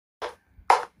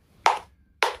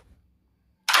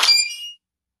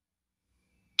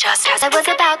As I was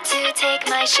about to take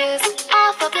my shoes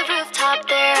off of the rooftop,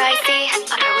 there I see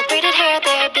a girl with braided hair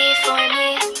there before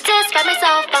me. Despite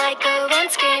myself, I go and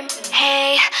scream,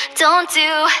 hey, don't do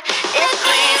it,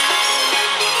 please.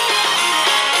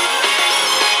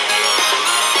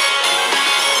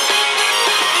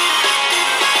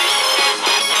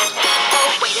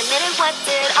 Oh, wait a minute, what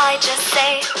did I just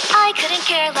say? I couldn't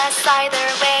care less either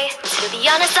way. To be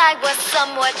honest, I was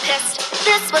somewhat pissed.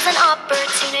 This was an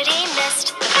opportunity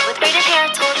missed. The girl with braided hair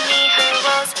told me her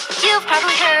woes. You've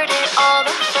probably heard it all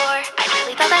before. I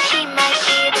really thought that he might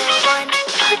be the one,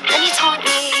 but then he told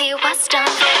me he was done.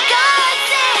 For God's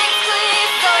sake,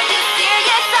 please, are you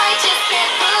serious? I just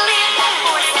can't believe that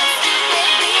for some stupid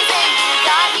reason you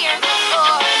got here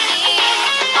before me.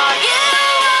 Are you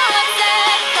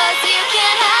upset? 'Cause you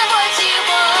can't have what you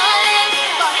wanted,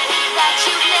 but that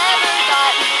you've never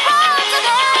gotten robbed of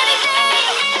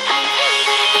anything. I'm really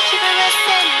gonna think you were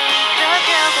listening. The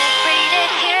girl with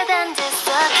braided hair then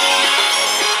disappeared.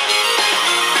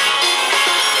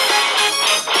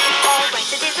 Alright,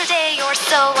 today's the day, or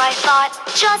so I thought.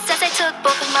 Just as I took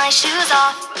both of my shoes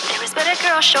off, there was but a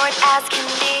girl short as can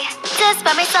be.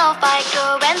 Despite myself, I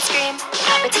go and scream.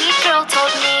 A petite girl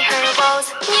told me her woes.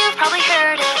 You've probably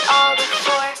heard it all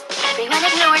before. Everyone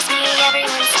ignores me,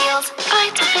 everyone steals. I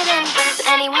don't fit in with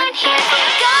anyone here. For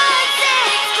God's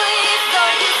sake, please,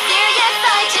 are you serious?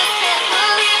 I just can't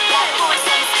believe that for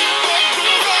some stupid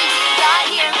reason you got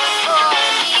here before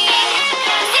me.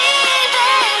 'Cause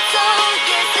even so,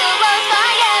 you're still loved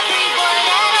by everyone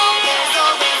at home. There's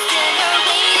always dinner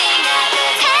waiting at the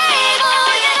table,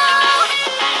 you know.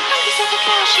 I'm hungry, so the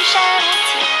girl, she shed a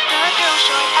tear. The girl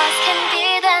short as can be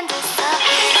then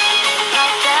disappeared.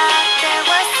 Like that, there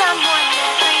was someone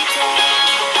every day.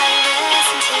 I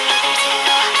listened to their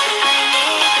tale. I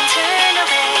made them turn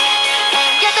away.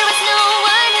 And yet there was no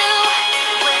one who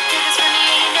would do this for me.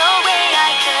 No way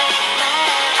I could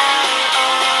let out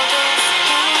all this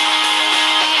pain.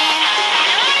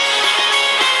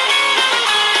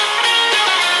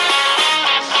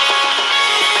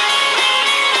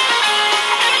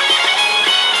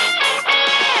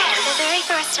 For the very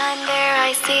first time there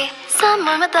I see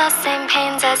someone with the same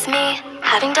pains as me.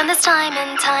 Having done this time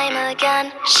and time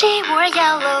again. She wore a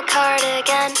yellow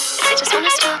cardigan. I just wanna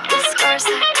stop the scars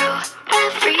that grow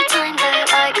every time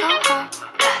that I go home.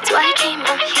 That's why I came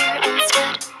up here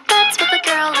instead. That's what the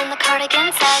girl in the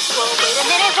cardigan said. Well, wait a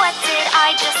minute, what did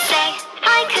I just say?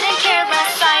 I couldn't care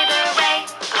less either way.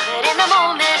 But in the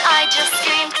moment I just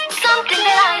screamed something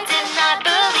that I did not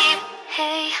believe.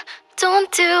 Hey,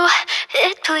 don't do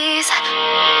it, please.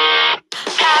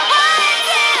 Now what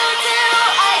do?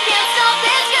 I can't stop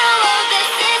this girl, oh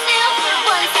this is new. For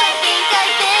once I think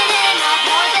I've bitten off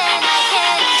more than I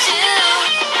can chew.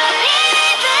 But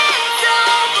even so,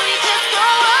 please just go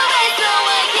away so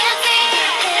I can't see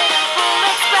your pitiful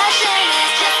expression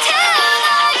is just too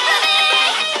much for me.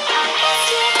 I guess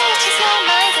you know she's so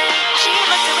miser. She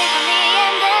looked away from me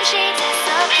and then she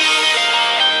disappeared.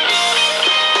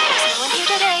 There's no one here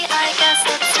today, I guess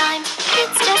it's time.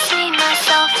 It's just me,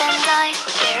 myself and I.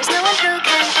 There's no one who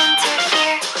can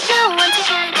interfere. No one to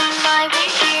get in my way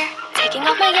here. Taking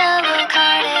off my yellow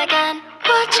cardigan,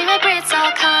 watching my braids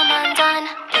all come undone.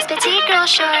 This petite girl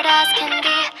short as can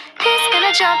be is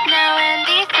gonna jump now and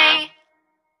be free.